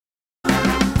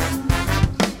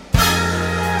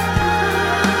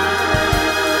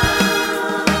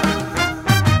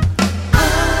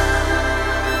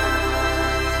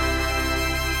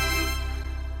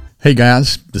Hey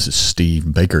guys, this is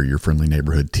Steve Baker, your friendly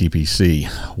neighborhood TPC.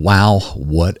 Wow,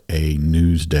 what a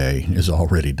news day is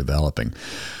already developing.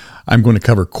 I'm going to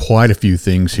cover quite a few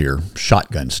things here,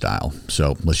 shotgun style,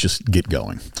 so let's just get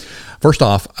going. First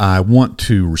off, I want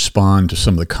to respond to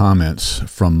some of the comments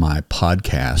from my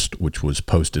podcast, which was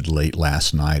posted late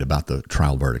last night about the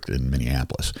trial verdict in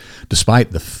Minneapolis. Despite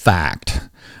the fact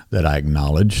that I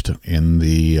acknowledged in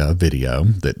the video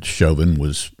that Chauvin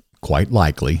was quite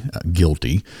likely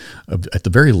guilty of, at the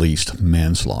very least,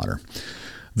 manslaughter.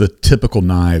 The typical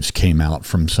knives came out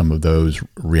from some of those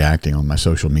reacting on my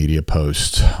social media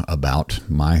posts about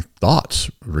my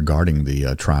thoughts regarding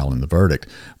the trial and the verdict.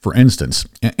 For instance,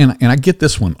 and I get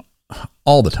this one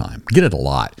all the time, get it a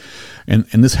lot. And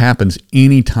this happens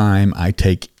anytime I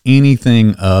take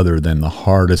anything other than the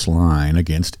hardest line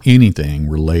against anything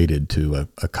related to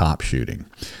a cop shooting.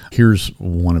 Here's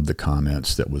one of the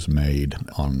comments that was made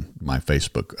on my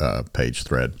Facebook page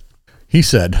thread. He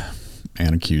said,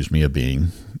 and accused me of being,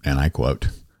 and I quote,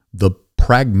 the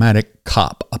pragmatic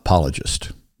cop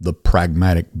apologist, the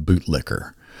pragmatic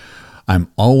bootlicker. I'm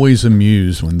always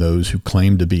amused when those who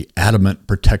claim to be adamant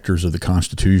protectors of the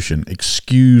Constitution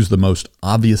excuse the most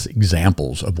obvious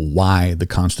examples of why the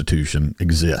Constitution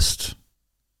exists.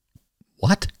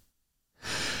 What?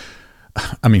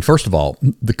 I mean, first of all,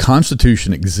 the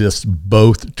Constitution exists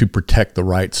both to protect the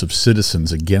rights of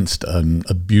citizens against an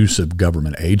abusive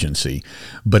government agency,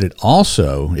 but it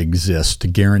also exists to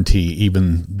guarantee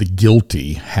even the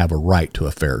guilty have a right to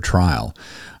a fair trial,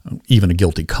 even a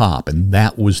guilty cop. And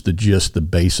that was the gist, the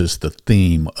basis, the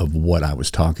theme of what I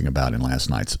was talking about in last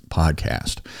night's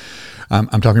podcast.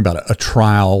 I'm talking about a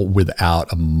trial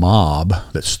without a mob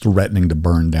that's threatening to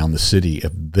burn down the city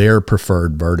if their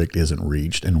preferred verdict isn't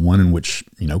reached, and one in which,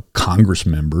 Congress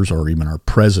members or even our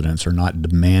presidents are not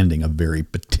demanding a very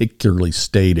particularly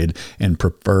stated and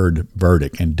preferred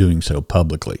verdict and doing so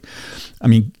publicly. I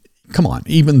mean, come on,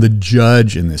 even the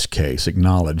judge in this case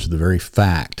acknowledged the very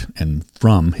fact, and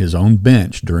from his own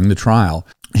bench during the trial,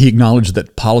 he acknowledged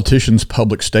that politicians'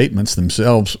 public statements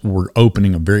themselves were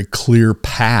opening a very clear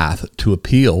path to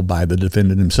appeal by the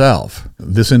defendant himself.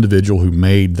 This individual who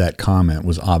made that comment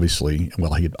was he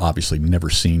had obviously never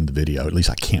seen the video. At least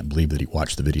I can't believe that he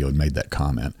watched the video and made that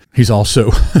comment. He's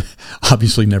also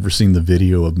obviously never seen the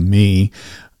video of me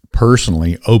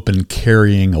personally open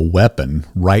carrying a weapon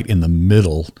right in the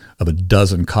middle of a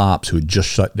dozen cops who had just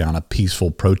shut down a peaceful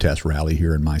protest rally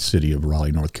here in my city of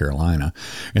Raleigh, North Carolina,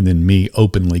 and then me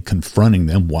openly confronting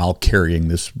them while carrying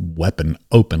this weapon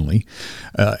openly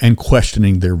and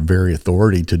questioning their very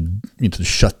authority to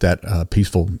shut that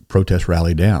peaceful protest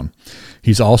rally down.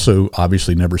 He's also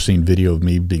obviously never seen video of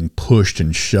me being pushed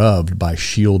and shoved by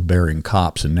shield-bearing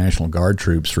cops and National Guard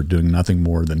troops for doing nothing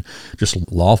more than just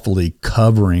lawfully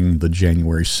covering the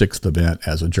January 6th event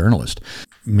as a journalist.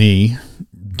 Me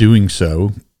doing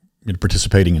so,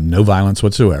 participating in no violence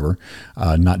whatsoever,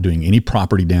 not doing any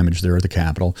property damage there at the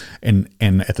Capitol, and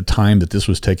at the time that this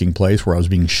was taking place, where I was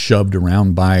being shoved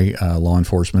around by law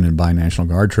enforcement and by National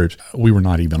Guard troops, we were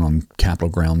not even on Capitol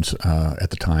grounds at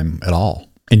the time at all.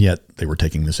 And yet they were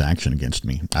taking this action against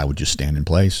me. I would just stand in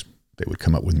place. They would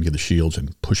come up with me with the shields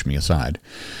and push me aside.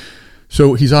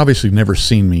 So he's obviously never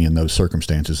seen me in those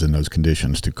circumstances, in those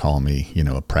conditions, to call me,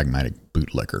 a pragmatic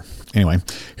bootlicker. Anyway,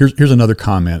 here's another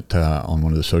comment on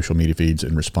one of the social media feeds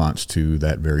in response to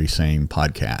that very same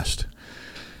podcast.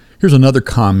 Here's another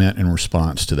comment in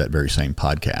response to that very same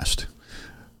podcast.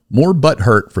 More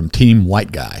butthurt from Team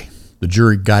White Guy. The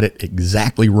jury got it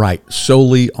exactly right,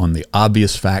 solely on the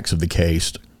obvious facts of the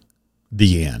case.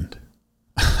 The end.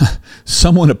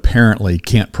 Someone apparently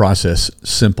can't process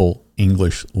simple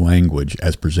English language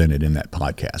as presented in that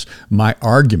podcast. My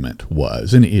argument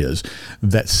was and is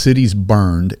that cities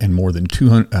burned and more than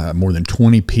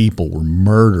 20 people were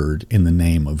murdered in the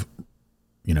name of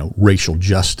racial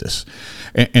justice.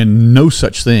 And no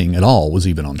such thing at all was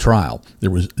even on trial.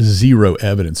 There was zero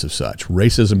evidence of such.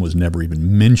 Racism was never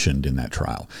even mentioned in that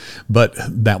trial. But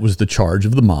that was the charge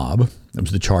of the mob. It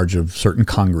was the charge of certain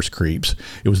Congress creeps.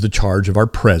 It was the charge of our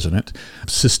president.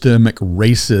 Systemic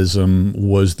racism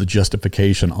was the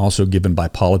justification also given by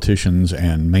politicians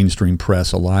and mainstream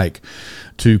press alike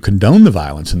to condone the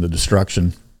violence and the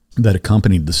destruction that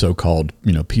accompanied the so-called,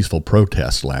 peaceful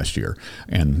protests last year,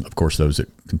 and of course those that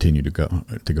continue to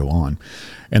go on.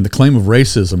 And the claim of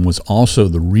racism was also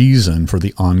the reason for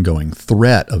the ongoing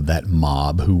threat of that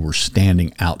mob who were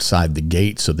standing outside the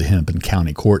gates of the Hennepin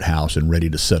County Courthouse and ready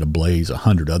to set ablaze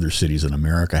 100 other cities in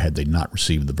America had they not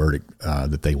received the verdict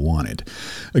that they wanted.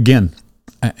 Again,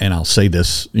 and I'll say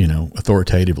this,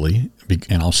 authoritatively,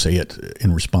 and I'll say it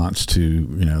in response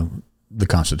to, the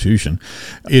Constitution,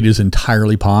 it is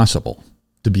entirely possible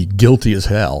to be guilty as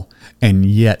hell and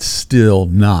yet still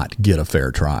not get a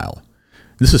fair trial.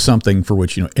 This is something for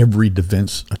which, every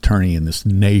defense attorney in this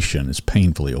nation is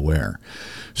painfully aware.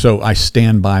 So I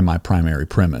stand by my primary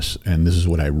premise, and this is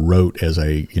what I wrote as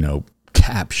a,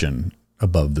 caption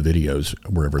above the videos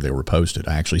wherever they were posted.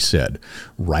 I actually said,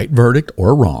 right verdict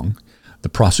or wrong, the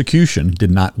prosecution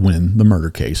did not win the murder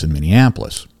case in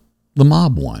Minneapolis. The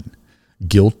mob won.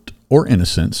 Guilt or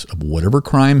innocence of whatever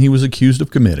crime he was accused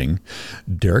of committing,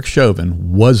 Derek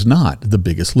Chauvin was not the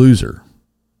biggest loser.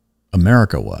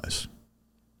 America was.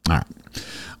 All right,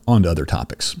 on to other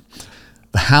topics.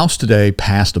 The House today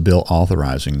passed a bill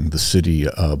authorizing the city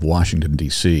of Washington,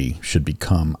 D.C. should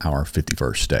become our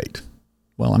 51st state.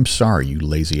 Well, I'm sorry, you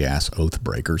lazy-ass oath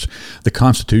breakers. The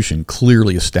Constitution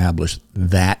clearly established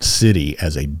that city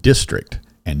as a district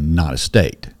and not a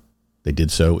state. They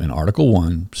did so in Article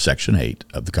 1, Section 8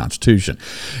 of the Constitution.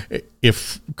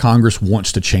 If Congress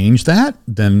wants to change that,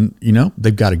 then,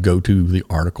 they've got to go to the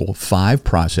Article 5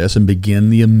 process and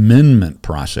begin the amendment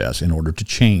process in order to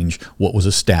change what was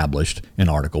established in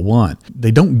Article 1. They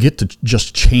don't get to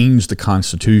just change the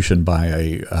Constitution by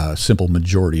a simple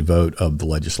majority vote of the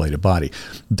legislative body.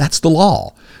 That's the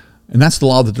law. And that's the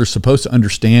law that they're supposed to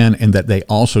understand and that they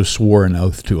also swore an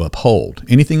oath to uphold.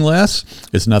 Anything less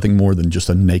is nothing more than just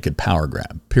a naked power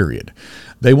grab, period.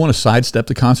 They want to sidestep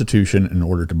the Constitution in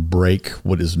order to break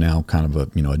what is now kind of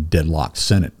a deadlocked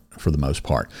Senate for the most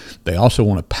part. They also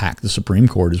want to pack the Supreme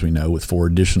Court, as we know, with 4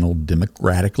 additional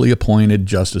democratically appointed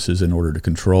justices in order to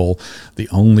control the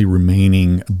only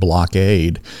remaining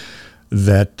blockade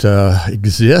that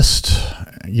exists,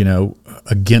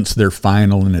 against their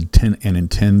final and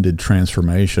intended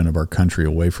transformation of our country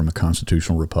away from a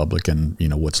constitutional republic and,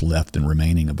 what's left and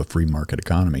remaining of a free market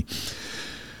economy.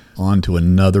 On to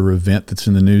another event that's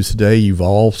in the news today. You've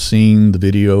all seen the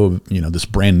video of, this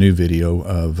brand new video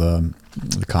of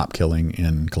the cop killing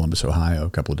in Columbus, Ohio a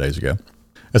couple of days ago.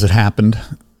 As it happened,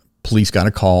 police got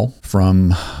a call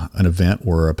from an event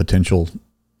where a potential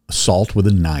assault with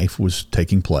a knife was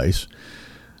taking place.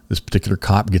 This particular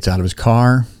cop gets out of his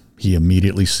car. He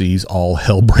immediately sees all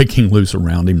hell breaking loose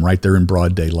around him right there in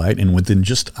broad daylight. And within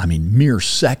just, mere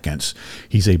seconds,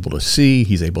 he's able to see,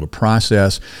 he's able to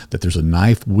process that there's a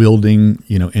knife-wielding,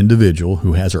 individual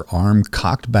who has her arm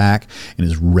cocked back and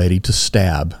is ready to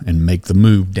stab and make the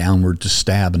move downward to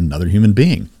stab another human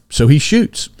being. So he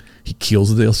shoots. He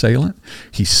kills the assailant.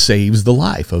 He saves the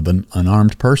life of an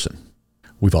unarmed person.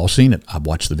 We've all seen it. I've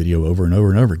watched the video over and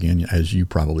over and over again, as you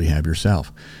probably have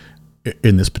yourself.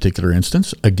 In this particular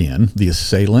instance, again, the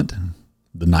assailant,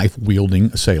 the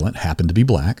knife-wielding assailant, happened to be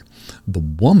black. The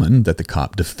woman that the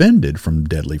cop defended from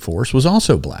deadly force was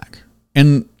also black.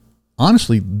 And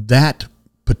honestly, that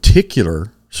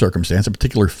particular circumstance, a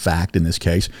particular fact in this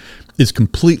case, is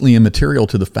completely immaterial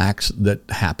to the facts that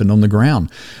happened on the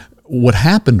ground. What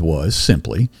happened was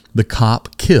simply the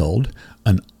cop killed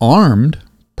an armed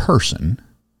person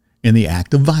in the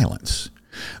act of violence.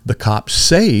 The cop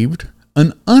saved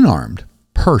an unarmed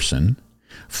person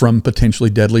from potentially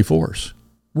deadly force.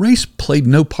 Race played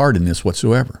no part in this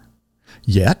whatsoever.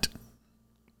 Yet,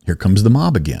 here comes the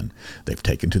mob again. They've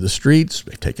taken to the streets.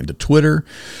 They've taken to Twitter.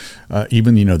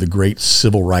 Even, the great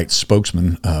civil rights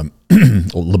spokesman,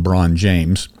 LeBron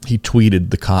James, he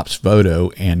tweeted the cop's photo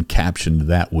and captioned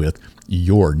that with,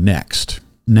 "You're next."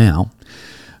 Now,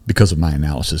 because of my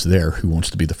analysis there, who wants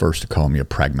to be the first to call me a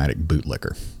pragmatic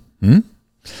bootlicker?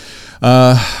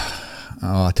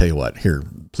 I'll tell you what. Here,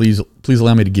 please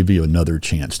allow me to give you another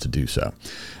chance to do so.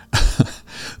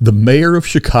 The mayor of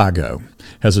Chicago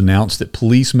has announced that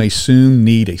police may soon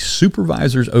need a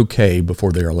supervisor's okay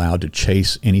before they're allowed to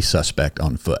chase any suspect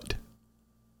on foot.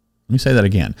 Let me say that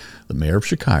again. The mayor of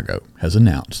Chicago has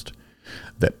announced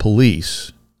that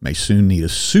police may soon need a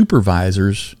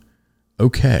supervisor's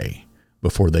okay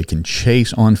before they can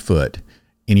chase on foot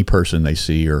any person they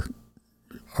see or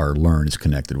learn is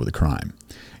connected with a crime.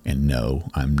 And no,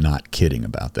 I'm not kidding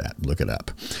about that. Look it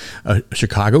up. A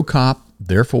Chicago cop,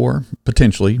 therefore,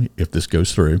 potentially, if this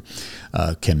goes through,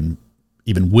 can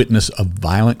even witness a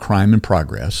violent crime in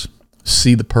progress,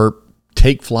 see the perp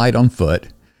take flight on foot,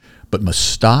 but must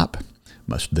stop,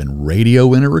 must then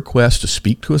radio in a request to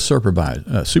speak to a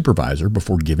supervisor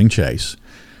before giving chase.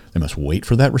 They must wait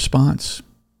for that response.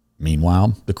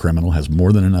 Meanwhile, the criminal has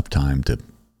more than enough time to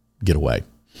get away.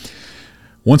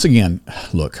 Once again,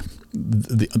 look,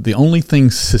 the only thing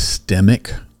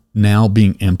systemic now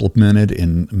being implemented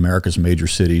in America's major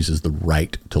cities is the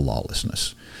right to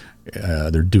lawlessness.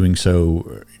 They're doing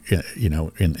so,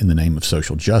 in the name of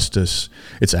social justice.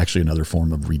 It's actually another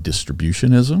form of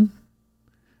redistributionism.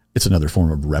 It's another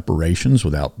form of reparations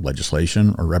without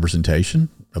legislation or representation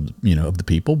of the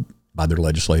people by their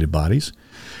legislative bodies.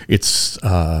 It's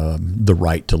the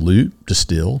right to loot, to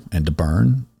steal, and to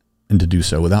burn, and to do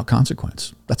so without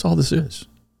consequence. That's all this is.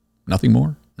 Nothing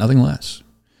more, nothing less.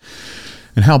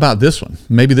 And how about this one?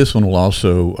 Maybe this one will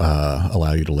also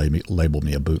allow you to label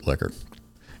me a bootlicker.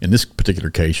 In this particular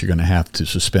case, you're going to have to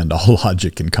suspend all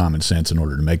logic and common sense in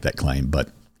order to make that claim, but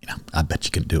I bet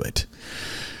you can do it.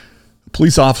 A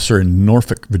police officer in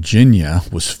Norfolk, Virginia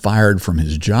was fired from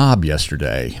his job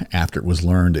yesterday after it was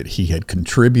learned that he had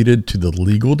contributed to the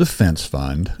legal defense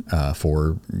fund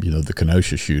for the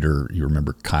Kenosha shooter. You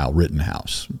remember Kyle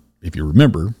Rittenhouse. If you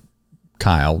remember,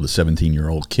 Kyle, the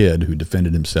 17-year-old kid who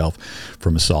defended himself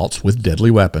from assaults with deadly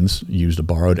weapons, used a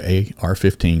borrowed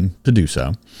AR-15 to do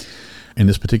so. In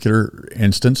this particular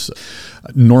instance,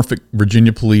 Norfolk,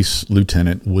 Virginia Police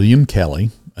Lieutenant William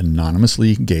Kelly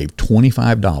anonymously gave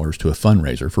 $25 to a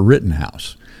fundraiser for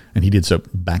Rittenhouse, and he did so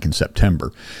back in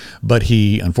September. But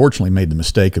he unfortunately made the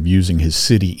mistake of using his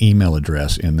city email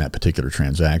address in that particular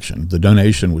transaction. The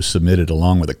donation was submitted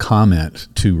along with a comment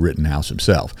to Rittenhouse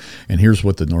himself. And here's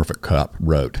what the Norfolk cop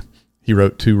wrote. He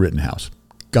wrote to Rittenhouse,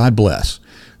 "God bless.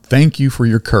 Thank you for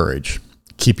your courage.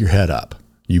 Keep your head up.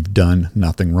 You've done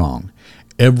nothing wrong.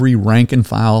 Every rank and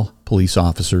file police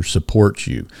officer supports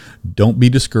you. Don't be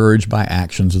discouraged by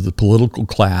actions of the political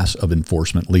class of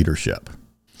enforcement leadership."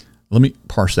 Let me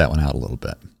parse that one out a little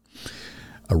bit.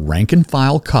 A rank and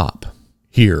file cop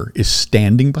here is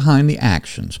standing behind the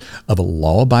actions of a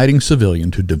law-abiding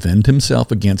civilian to defend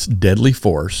himself against deadly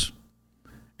force.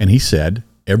 And he said,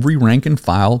 every rank and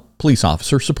file police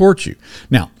officer supports you.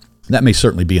 Now, that may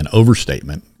certainly be an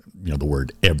overstatement, the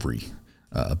word every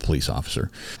police officer.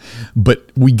 But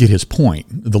we get his point,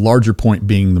 the larger point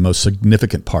being the most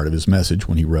significant part of his message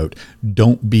when he wrote,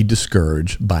 "Don't be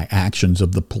discouraged by actions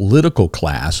of the political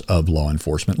class of law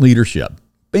enforcement leadership."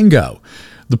 Bingo.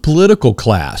 The political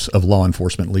class of law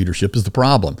enforcement leadership is the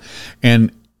problem.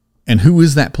 And who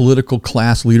is that political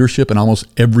class leadership in almost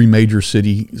every major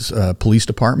city's police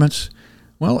departments?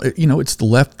 Well, it's the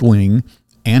left-wing,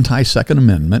 anti-Second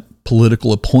Amendment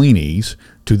political appointees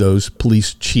to those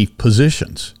police chief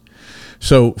positions.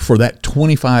 So for that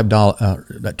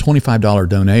 $25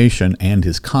 donation and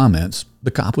his comments,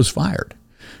 the cop was fired.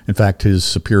 In fact, his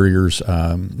superiors,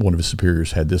 one of his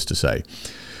superiors had this to say: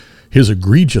 "His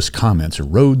egregious comments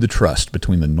erode the trust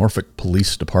between the Norfolk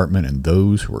Police Department and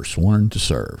those who are sworn to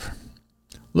serve."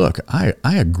 Look, I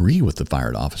agree with the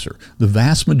fired officer. The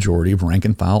vast majority of rank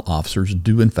and file officers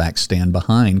do in fact stand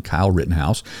behind Kyle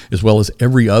Rittenhouse, as well as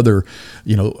every other,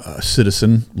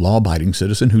 citizen, law-abiding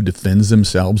citizen who defends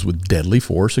themselves with deadly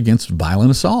force against violent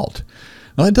assault.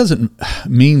 Now, that doesn't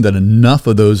mean that enough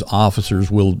of those officers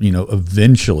will,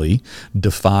 eventually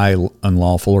defy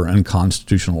unlawful or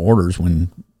unconstitutional orders when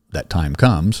that time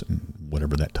comes, and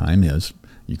whatever that time is.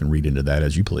 You can read into that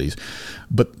as you please.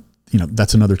 But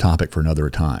that's another topic for another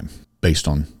time. Based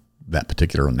on that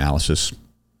particular analysis,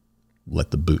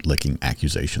 let the bootlicking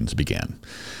accusations begin.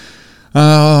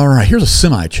 All right, here's a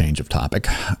semi-change of topic.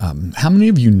 How many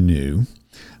of you knew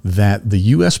that the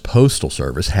US Postal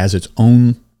Service has its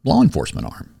own law enforcement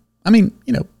arm? I mean,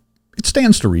 it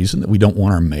stands to reason that we don't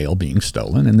want our mail being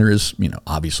stolen, and there is,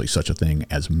 obviously such a thing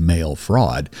as mail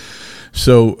fraud.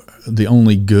 So the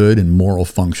only good and moral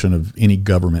function of any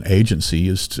government agency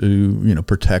is to,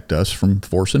 protect us from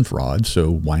force and fraud. So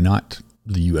why not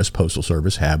the U.S. Postal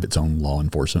Service have its own law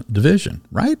enforcement division,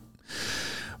 right?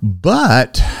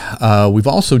 But we've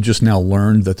also just now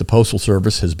learned that the Postal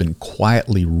Service has been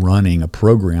quietly running a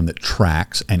program that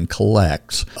tracks and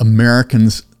collects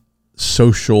Americans'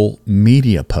 social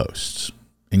media posts,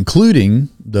 including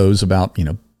those about,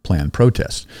 planned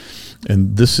protests.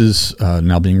 And this is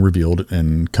now being revealed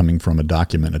and coming from a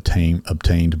document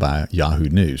obtained by Yahoo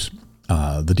News.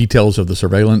 The details of the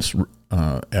surveillance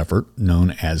effort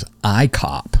known as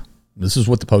iCop. This is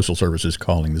what the Postal Service is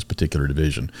calling this particular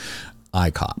division.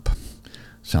 iCop.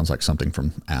 Sounds like something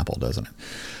from Apple, doesn't it?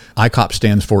 iCop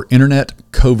stands for Internet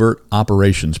Covert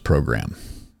Operations Program.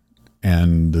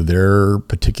 And their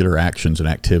particular actions and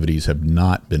activities have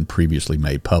not been previously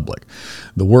made public.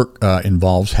 The work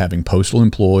involves having postal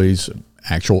employees,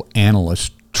 actual analysts,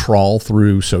 trawl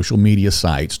through social media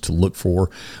sites to look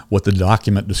for what the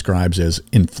document describes as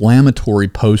inflammatory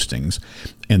postings,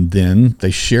 and then they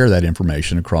share that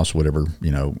information across whatever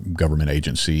government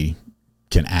agency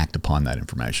can act upon that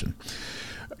information.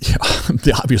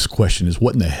 The obvious question is,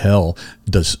 what in the hell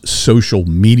does social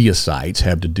media sites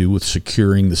have to do with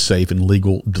securing the safe and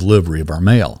legal delivery of our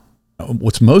mail?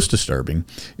 what's most disturbing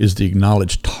is the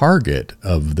acknowledged target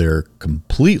of their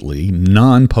completely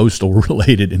non-postal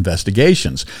related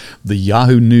investigations. The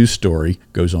Yahoo News story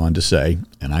goes on to say,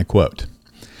 and I quote,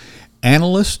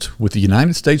 "Analysts with the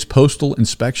United States Postal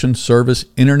Inspection Service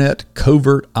Internet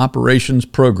Covert Operations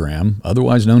Program,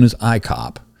 otherwise known as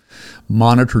iCop,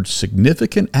 monitored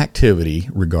significant activity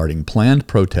regarding planned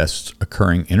protests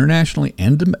occurring internationally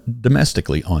and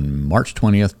domestically on March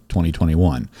 20th,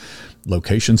 2021.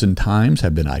 Locations and times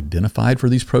have been identified for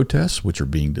these protests, which are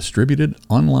being distributed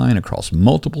online across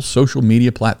multiple social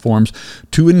media platforms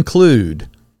to include,"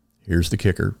 here's the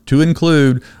kicker, "to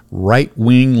include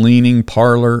right-wing leaning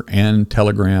Parler and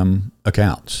Telegram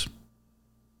accounts."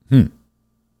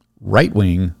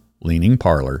 Right-wing leaning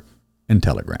Parler and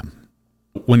Telegram.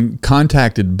 When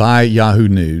contacted by Yahoo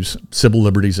News, civil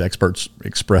liberties experts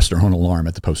expressed their own alarm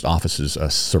at the post office's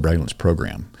surveillance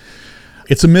program.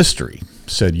 "It's a mystery,"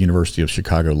 said University of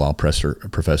Chicago law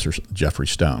professor Jeffrey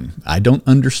Stone. "I don't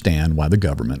understand why the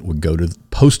government would go to the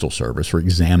Postal Service for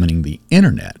examining the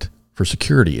internet for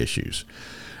security issues.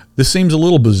 This seems a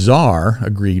little bizarre,"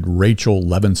 agreed Rachel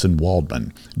Levinson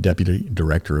Waldman, deputy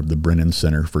director of the Brennan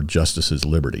Center for Justice's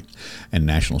Liberty and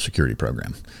National Security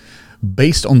Program.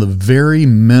 "Based on the very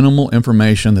minimal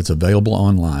information that's available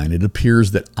online, it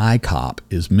appears that iCop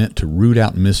is meant to root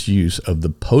out misuse of the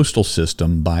postal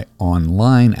system by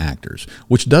online actors,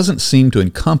 which doesn't seem to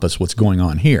encompass what's going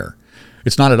on here.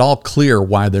 It's not at all clear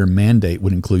why their mandate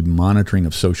would include monitoring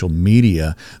of social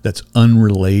media that's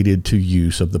unrelated to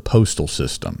use of the postal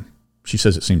system." She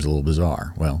says it seems a little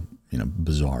bizarre. Well,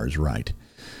 bizarre is right.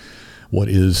 What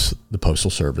is the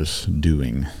Postal Service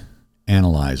doing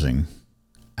analyzing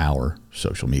our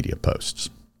social media posts?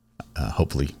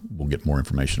 Hopefully we'll get more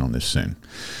information on this soon.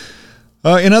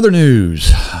 In other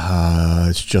news,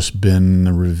 it's just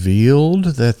been revealed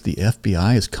that the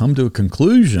FBI has come to a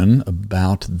conclusion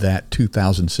about that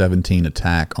 2017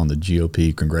 attack on the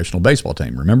GOP congressional baseball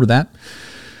team. Remember that?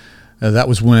 That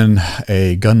was when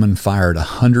a gunman fired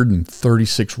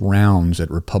 136 rounds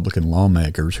at Republican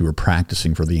lawmakers who were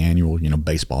practicing for the annual,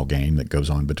 baseball game that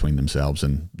goes on between themselves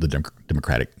and the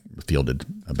Democratic fielded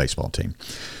baseball team.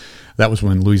 That was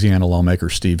when Louisiana lawmaker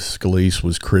Steve Scalise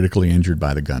was critically injured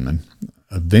by the gunman.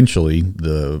 Eventually,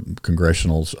 the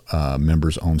congressional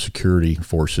members' own security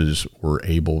forces were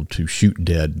able to shoot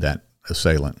dead that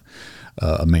assailant,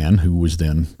 a man who was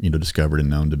then, discovered and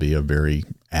known to be a very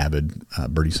avid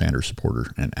Bernie Sanders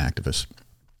supporter and activist.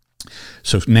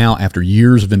 So now, after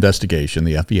years of investigation,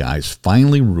 the FBI has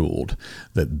finally ruled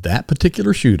that that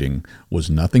particular shooting was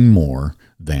nothing more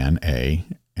than a,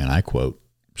 and I quote,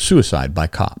 "suicide by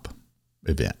cop"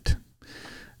 event.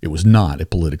 It was not a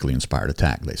politically inspired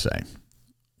attack, they say.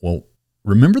 Well,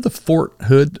 remember the Fort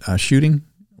Hood shooting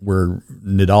where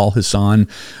Nidal Hassan,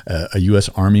 a U.S.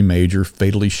 Army major,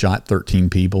 fatally shot 13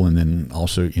 people and then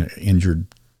also injured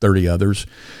 30 others?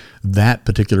 That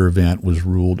particular event was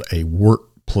ruled a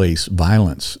workplace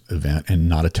violence event and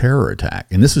not a terror attack.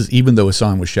 And this is even though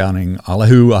Hassan was shouting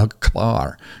Allahu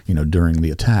Akbar, during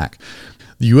the attack.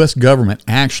 The U.S. government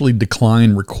actually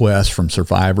declined requests from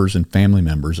survivors and family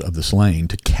members of the slain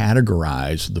to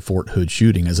categorize the Fort Hood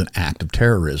shooting as an act of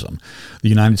terrorism. The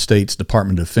United States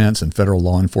Department of Defense and federal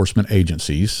law enforcement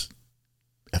agencies,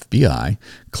 FBI,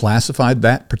 classified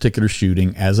that particular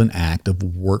shooting as an act of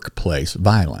workplace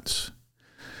violence.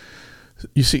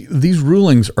 You see, these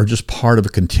rulings are just part of a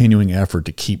continuing effort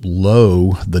to keep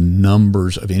low the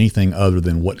numbers of anything other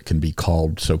than what can be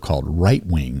called so-called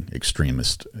right-wing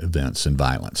extremist events and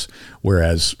violence.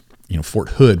 Whereas, Fort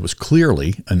Hood was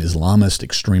clearly an Islamist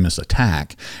extremist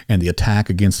attack, and the attack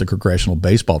against the congressional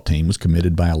baseball team was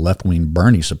committed by a left-wing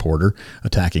Bernie supporter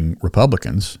attacking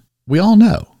Republicans. We all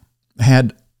know,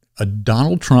 had a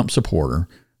Donald Trump supporter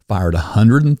fired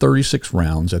 136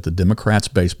 rounds at the Democrats'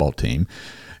 baseball team,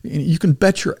 you can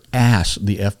bet your ass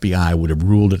the FBI would have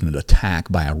ruled it an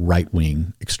attack by a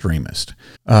right-wing extremist.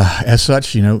 As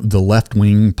such, the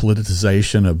left-wing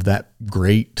politicization of that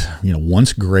great,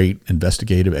 once great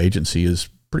investigative agency is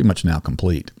pretty much now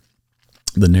complete.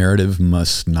 The narrative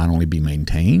must not only be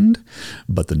maintained,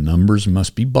 but the numbers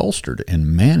must be bolstered and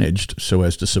managed so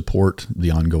as to support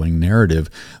the ongoing narrative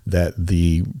that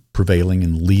the prevailing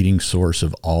and leading source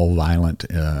of all violent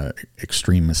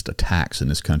extremist attacks in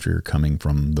this country are coming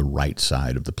from the right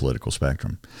side of the political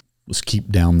spectrum. Let's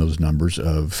keep down those numbers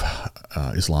of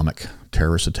Islamic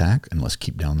terrorist attack, and let's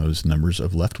keep down those numbers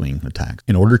of left-wing attacks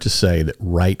in order to say that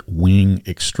right-wing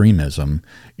extremism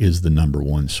is the number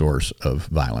one source of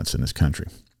violence in this country.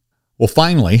 Well,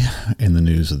 finally, in the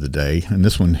news of the day, and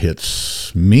this one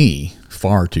hits me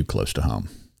far too close to home,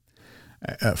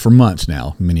 For months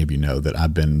now, many of you know that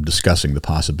I've been discussing the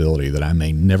possibility that I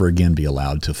may never again be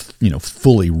allowed to,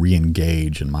 fully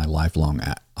re-engage in my lifelong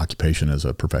occupation as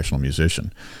a professional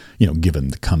musician, given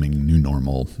the coming new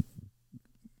normal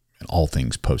and all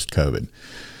things post-COVID.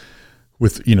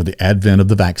 With, the advent of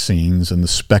the vaccines and the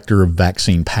specter of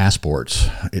vaccine passports,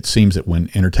 it seems that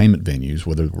when entertainment venues,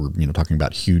 whether we're, talking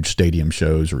about huge stadium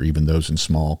shows or even those in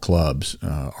small clubs,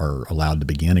 are allowed to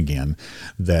begin again,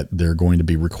 that they're going to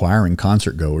be requiring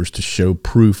concert goers to show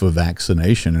proof of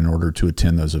vaccination in order to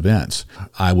attend those events.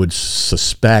 I would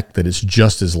suspect that it's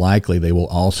just as likely they will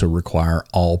also require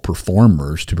all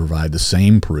performers to provide the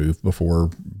same proof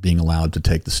before being allowed to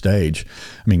take the stage.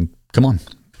 I mean, come on,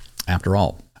 after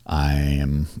all. I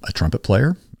am a trumpet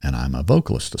player and I'm a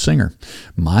vocalist, a singer.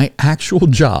 My actual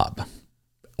job,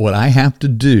 what I have to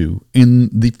do in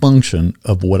the function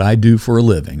of what I do for a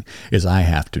living, is I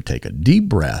have to take a deep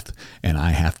breath and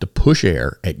I have to push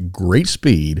air at great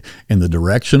speed in the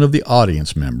direction of the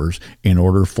audience members in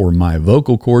order for my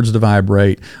vocal cords to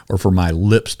vibrate or for my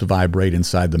lips to vibrate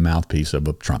inside the mouthpiece of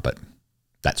a trumpet.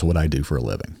 That's what I do for a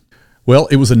living. Well,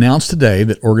 it was announced today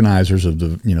that organizers of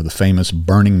the famous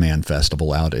Burning Man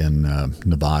Festival out in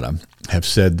Nevada have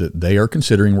said that they are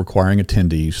considering requiring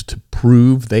attendees to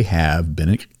prove they have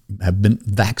been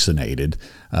vaccinated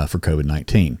for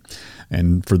COVID-19.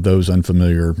 And for those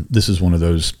unfamiliar, this is one of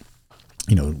those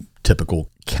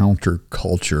typical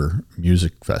counterculture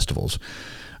music festivals.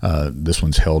 This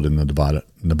one's held in the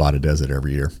Nevada desert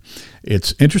every year.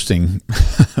 It's interesting,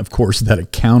 of course, that a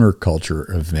counterculture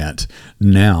event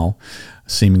now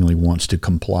seemingly wants to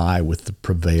comply with the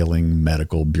prevailing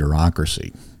medical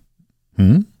bureaucracy.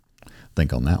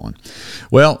 Think on that one.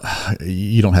 Well,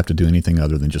 you don't have to do anything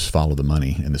other than just follow the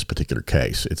money in this particular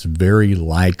case. It's very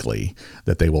likely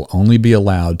that they will only be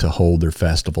allowed to hold their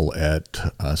festival at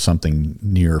something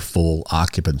near full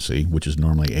occupancy, which is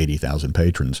normally 80,000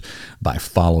 patrons, by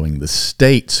following the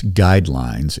state's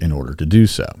guidelines in order to do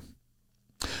so.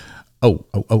 Oh.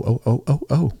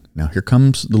 Now here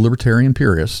comes the libertarian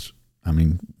purists. I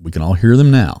mean, we can all hear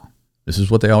them now. This is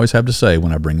what they always have to say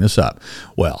when I bring this up.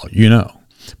 Well,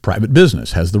 private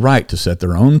business has the right to set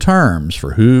their own terms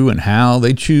for who and how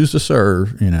they choose to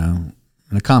serve, and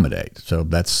accommodate. So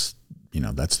that's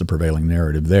the prevailing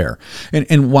narrative there.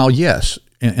 And while, yes,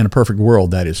 in a perfect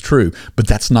world, that is true, but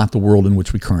that's not the world in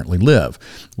which we currently live.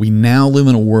 We now live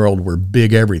in a world where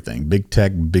big everything, big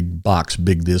tech, big box,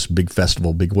 big this, big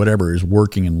festival, big whatever, is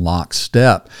working in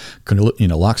lockstep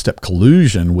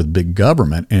collusion with big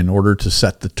government in order to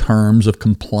set the terms of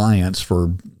compliance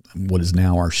for what is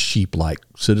now our sheep-like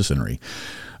citizenry.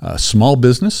 Small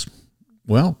business,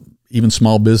 well, even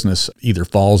small business either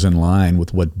falls in line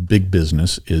with what big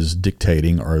business is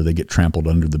dictating or they get trampled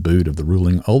under the boot of the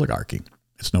ruling oligarchy.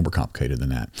 It's no more complicated than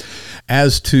that.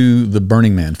 As to the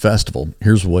Burning Man Festival,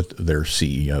 here's what their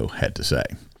CEO had to say.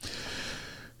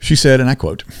 She said, and I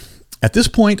quote, "At this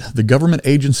point, the government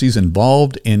agencies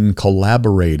involved in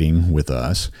collaborating with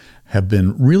us have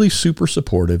been really super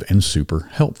supportive and super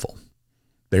helpful.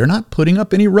 They are not putting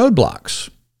up any roadblocks.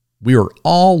 We are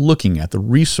all looking at the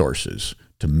resources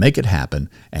to make it happen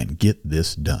and get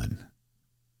this done."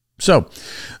 So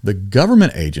the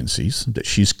government agencies that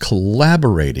she's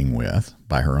collaborating with,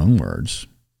 by her own words,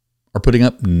 are putting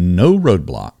up no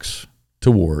roadblocks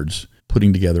towards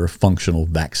putting together a functional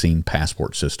vaccine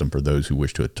passport system for those who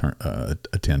wish to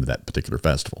attend that particular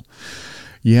festival.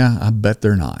 Yeah, I bet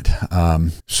they're not.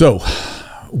 So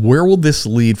where will this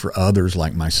lead for others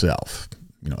like myself?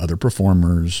 Other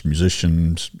performers,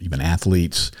 musicians, even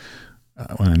athletes,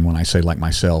 and when I say like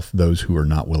myself, those who are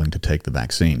not willing to take the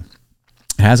vaccine.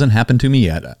 It hasn't happened to me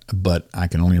yet, but I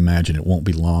can only imagine it won't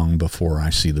be long before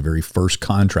I see the very first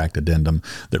contract addendum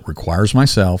that requires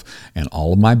myself and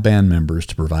all of my band members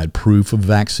to provide proof of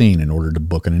vaccine in order to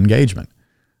book an engagement.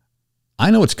 I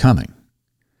know it's coming.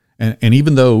 And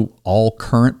even though all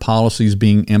current policies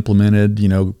being implemented,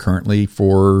 currently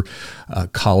for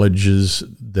colleges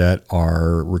that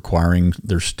are requiring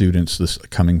their students this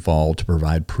coming fall to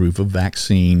provide proof of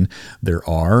vaccine, there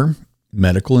are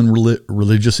medical and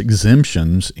religious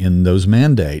exemptions in those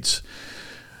mandates.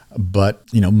 But,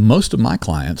 most of my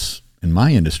clients in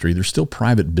my industry, they're still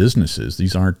private businesses.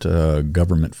 These aren't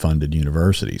government-funded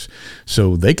universities.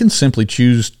 So they can simply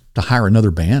choose to hire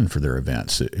another band for their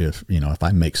events if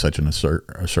I make such an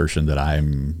assertion that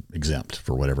I'm exempt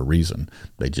for whatever reason.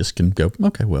 They just can go,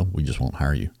 okay, well, we just won't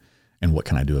hire you. And what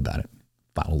can I do about it?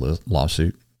 File a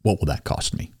lawsuit? What will that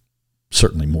cost me?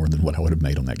 Certainly more than what I would have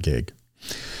made on that gig.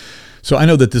 So I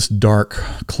know that this dark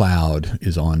cloud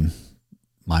is on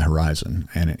my horizon.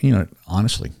 And,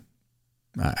 honestly,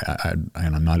 And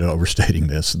I'm not overstating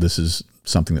this. This is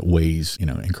something that weighs,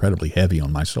 incredibly heavy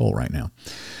on my soul right now.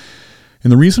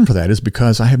 And the reason for that is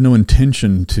because I have no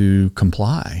intention to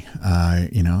comply.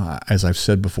 As I've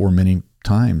said before many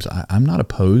times, I'm not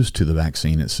opposed to the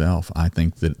vaccine itself. I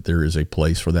think that there is a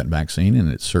place for that vaccine,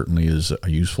 and it certainly is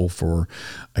useful for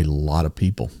a lot of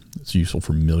people. It's useful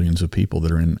for millions of people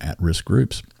that are in at-risk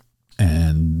groups.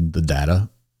 And the data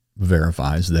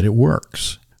verifies that it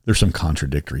works. There's some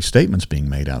contradictory statements being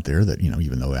made out there that,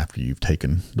 even though after you've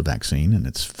taken the vaccine and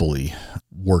it's fully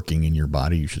working in your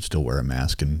body, you should still wear a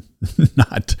mask and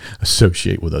not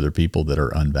associate with other people that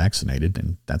are unvaccinated.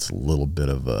 And that's a little bit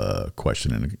of a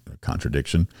question and a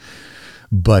contradiction.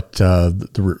 But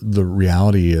the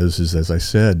reality is, as I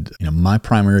said, my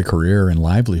primary career and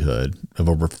livelihood of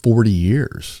over 40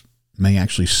 years may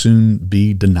actually soon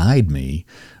be denied me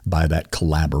by that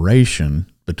collaboration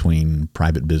between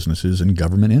private businesses and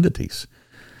government entities.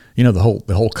 The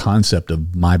whole concept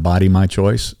of my body, my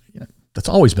choice, that's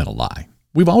always been a lie.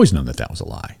 We've always known that was a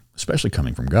lie, especially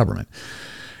coming from government.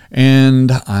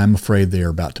 And I'm afraid they are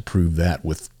about to prove that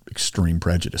with extreme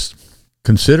prejudice.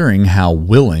 Considering how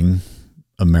willing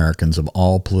Americans of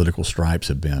all political stripes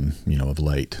have been, of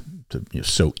late, to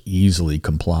so easily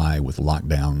comply with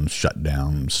lockdowns,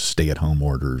 shutdowns, stay-at-home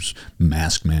orders,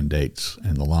 mask mandates,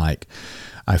 and the like,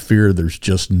 I fear there's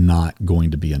just not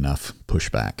going to be enough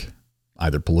pushback,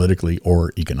 either politically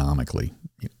or economically,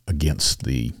 against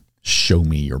the show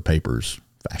me your papers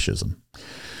fascism.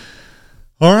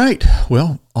 All right.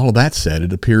 Well, all of that said,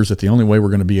 it appears that the only way we're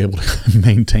going to be able to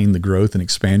maintain the growth and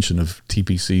expansion of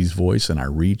TPC's voice and our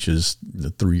reach is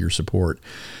through your support.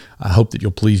 I hope that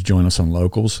you'll please join us on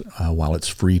Locals while it's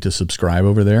free to subscribe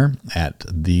over there at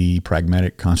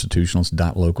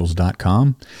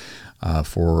thepragmaticconstitutionalist.locals.com.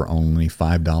 For only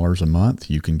 $5 a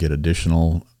month, you can get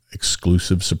additional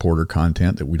exclusive supporter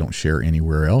content that we don't share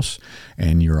anywhere else.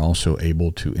 And you're also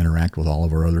able to interact with all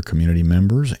of our other community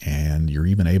members, and you're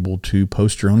even able to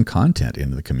post your own content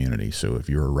into the community. So if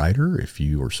you're a writer, if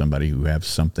you are somebody who has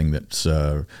something that's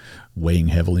weighing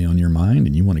heavily on your mind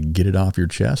and you want to get it off your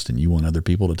chest and you want other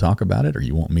people to talk about it, or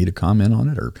you want me to comment on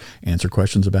it or answer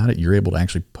questions about it, you're able to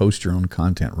actually post your own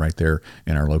content right there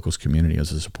in our Locals community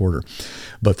as a supporter.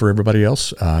 But for everybody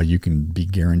else, you can be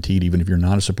guaranteed, even if you're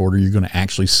not a supporter, you're going to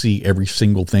actually see every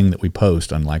single thing that we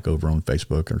post, unlike over on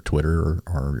Facebook or Twitter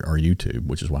or YouTube,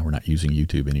 which is why we're not using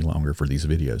YouTube any longer for these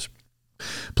videos.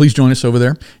 Please join us over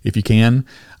there if you can.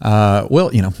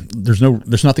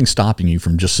 There's nothing stopping you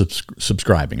from just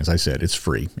subscribing. As I said, it's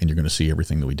free, and you're going to see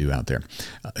everything that we do out there.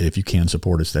 If you can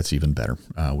support us, that's even better.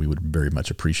 We would very much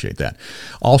appreciate that.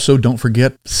 Also, don't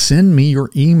forget, send me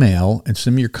your email and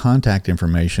send me your contact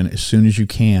information as soon as you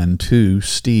can to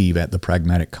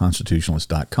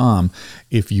steve@thepragmaticconstitutionalist.com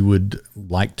if you would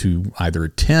like to either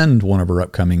attend one of our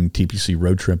upcoming TPC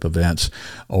road trip events,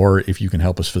 or if you can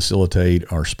help us facilitate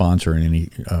or sponsor in any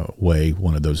way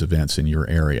one of those events in your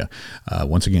area.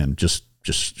 Once again, just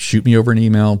shoot me over an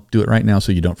email. Do it right now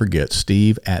so you don't forget.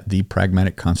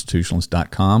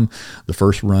 steve@thepragmaticconstitutionalist.com. The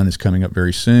first run is coming up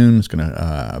very soon. It's going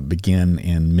to begin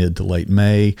in mid to late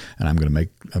May, and I'm going to make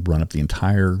a run up the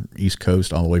entire East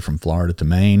Coast all the way from Florida to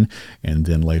Maine. And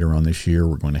then later on this year,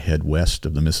 we're going to head west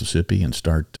of the Mississippi and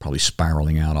start probably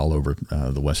spiraling out all over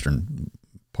the western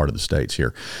part of the states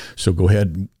here. So go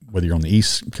ahead. Whether you're on the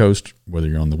East Coast, whether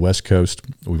you're on the West Coast,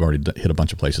 we've already hit a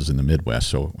bunch of places in the Midwest,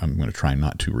 so I'm going to try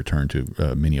not to return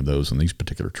to many of those on these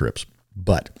particular trips.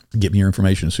 But get me your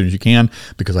information as soon as you can,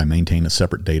 because I maintain a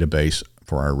separate database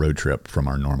for our road trip from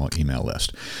our normal email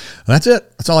list. That's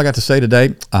it. That's all I got to say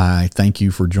today. I thank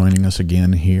you for joining us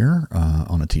again here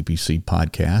on a TPC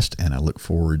podcast, and I look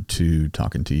forward to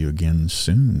talking to you again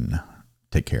soon.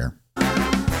 Take care.